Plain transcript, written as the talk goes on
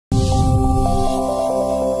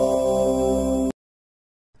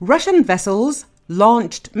Russian vessels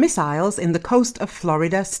launched missiles in the coast of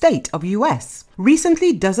Florida state of US.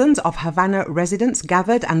 Recently, dozens of Havana residents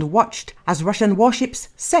gathered and watched as Russian warships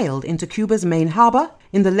sailed into Cuba's main harbour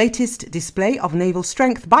in the latest display of naval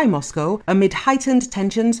strength by Moscow amid heightened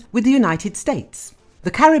tensions with the United States. The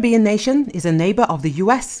Caribbean nation is a neighbour of the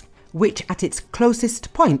US, which at its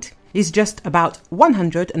closest point is just about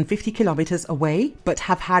 150 kilometres away, but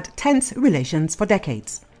have had tense relations for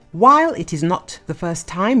decades. While it is not the first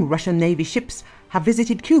time Russian Navy ships have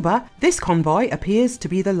visited Cuba, this convoy appears to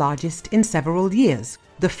be the largest in several years.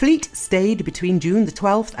 The fleet stayed between June the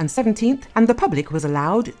 12th and 17th, and the public was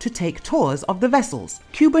allowed to take tours of the vessels.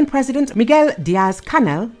 Cuban President Miguel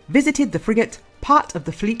Díaz-Canel visited the frigate, part of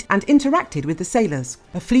the fleet, and interacted with the sailors.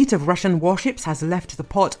 A fleet of Russian warships has left the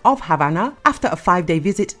port of Havana after a 5-day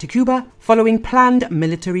visit to Cuba following planned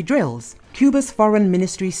military drills. Cuba's foreign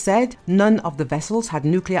ministry said none of the vessels had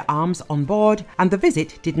nuclear arms on board and the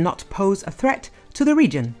visit did not pose a threat to the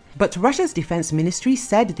region. But Russia's defense ministry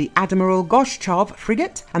said the Admiral Gorshchov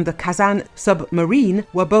frigate and the Kazan submarine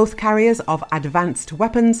were both carriers of advanced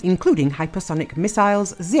weapons, including hypersonic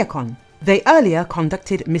missiles Zircon. They earlier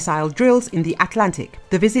conducted missile drills in the Atlantic.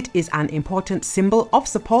 The visit is an important symbol of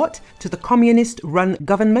support to the communist-run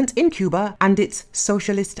government in Cuba and its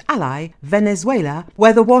socialist ally, Venezuela,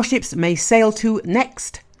 where the warships may sail to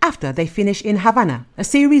next after they finish in Havana. A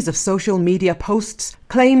series of social media posts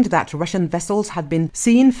claimed that Russian vessels had been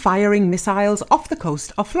seen firing missiles off the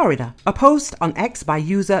coast of Florida. A post on X by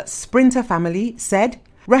user Sprinter Family said,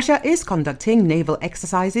 Russia is conducting naval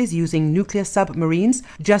exercises using nuclear submarines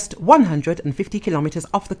just 150 kilometers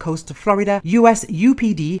off the coast of Florida, US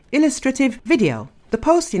UPD illustrative video. The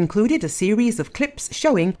post included a series of clips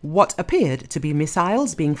showing what appeared to be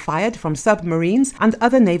missiles being fired from submarines and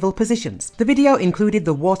other naval positions. The video included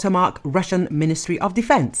the watermark Russian Ministry of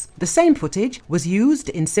Defense. The same footage was used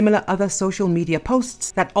in similar other social media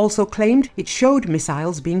posts that also claimed it showed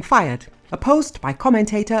missiles being fired. A post by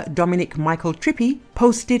commentator Dominic Michael Trippi,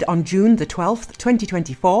 posted on June the 12th,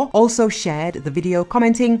 2024, also shared the video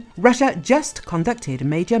commenting, Russia just conducted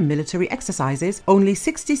major military exercises only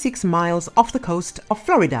 66 miles off the coast of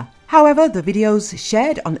Florida. However, the videos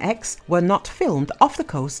shared on X were not filmed off the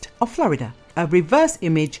coast of Florida. A reverse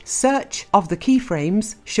image search of the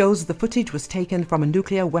keyframes shows the footage was taken from a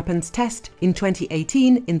nuclear weapons test in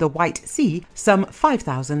 2018 in the White Sea, some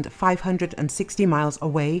 5,560 miles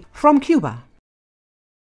away from Cuba.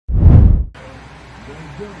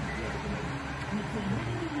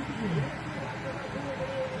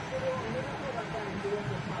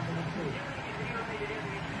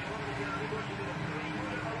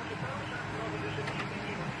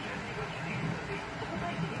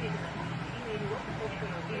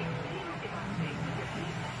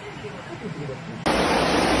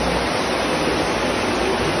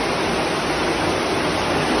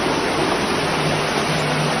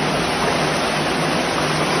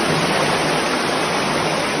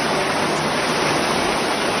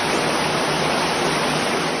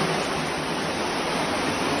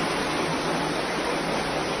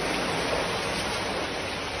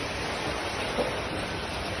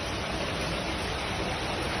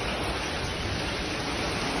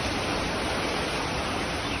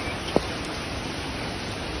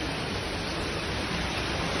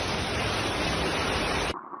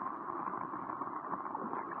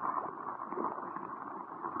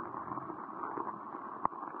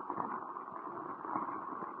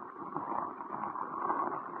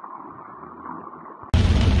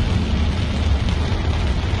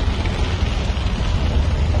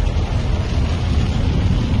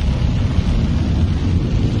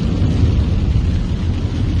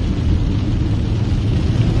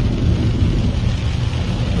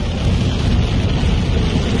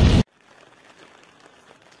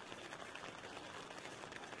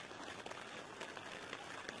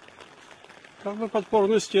 Как бы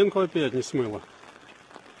подпорную стенку опять не смыло.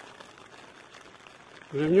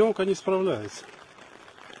 Ливневка не справляется.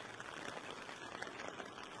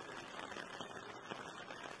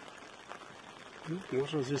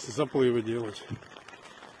 Можно здесь заплывы делать.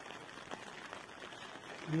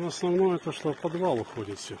 Но основное то, что в подвал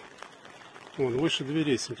уходит все. Вон, выше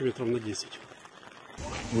дверей сантиметров на 10.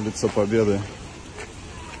 Улица Победы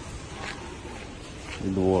и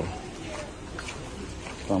двор.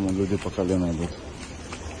 Там люди по колено идут.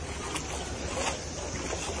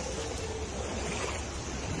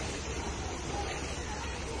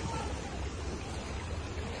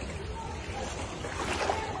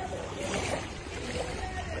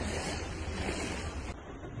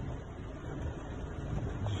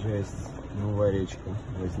 Жесть, новая речка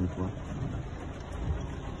возникла.